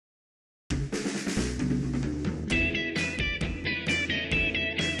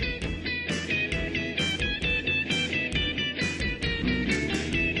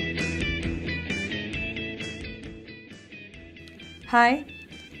Hi,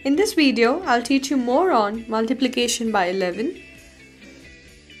 in this video I'll teach you more on multiplication by 11.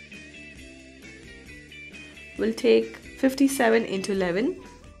 We'll take 57 into 11.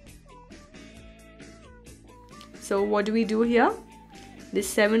 So what do we do here? This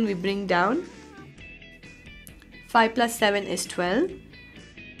 7 we bring down. 5 plus 7 is 12.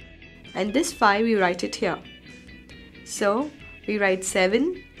 And this 5 we write it here. So we write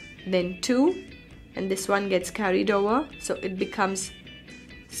 7, then 2, and this one gets carried over, so it becomes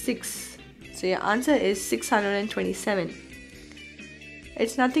 6. So your answer is 627.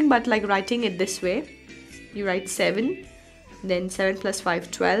 It's nothing but like writing it this way. You write 7, then 7 plus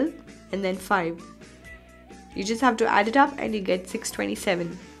 5, 12, and then 5. You just have to add it up and you get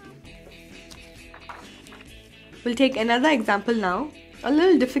 627. We'll take another example now, a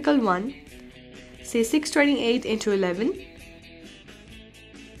little difficult one. Say 628 into 11.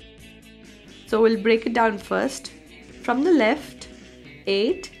 So we'll break it down first. From the left,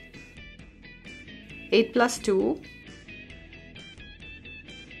 8 plus 2.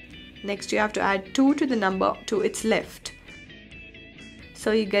 Next you have to add 2 to the number to its left.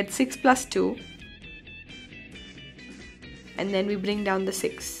 So you get 6 plus 2. And then we bring down the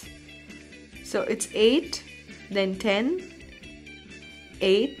 6. So it's 8, then 10,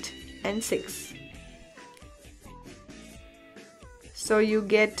 8 and 6. So you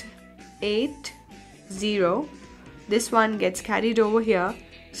get 8, 0. This one gets carried over here.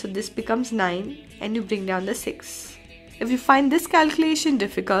 So this becomes 9 and you bring down the 6. If you find this calculation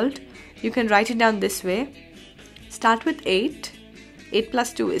difficult, you can write it down this way. Start with 8. 8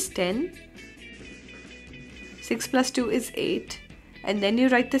 plus 2 is 10. 6 plus 2 is 8. And then you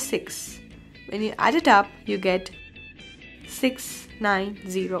write the 6. When you add it up, you get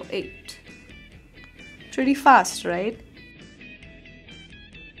 6908. Pretty fast, right?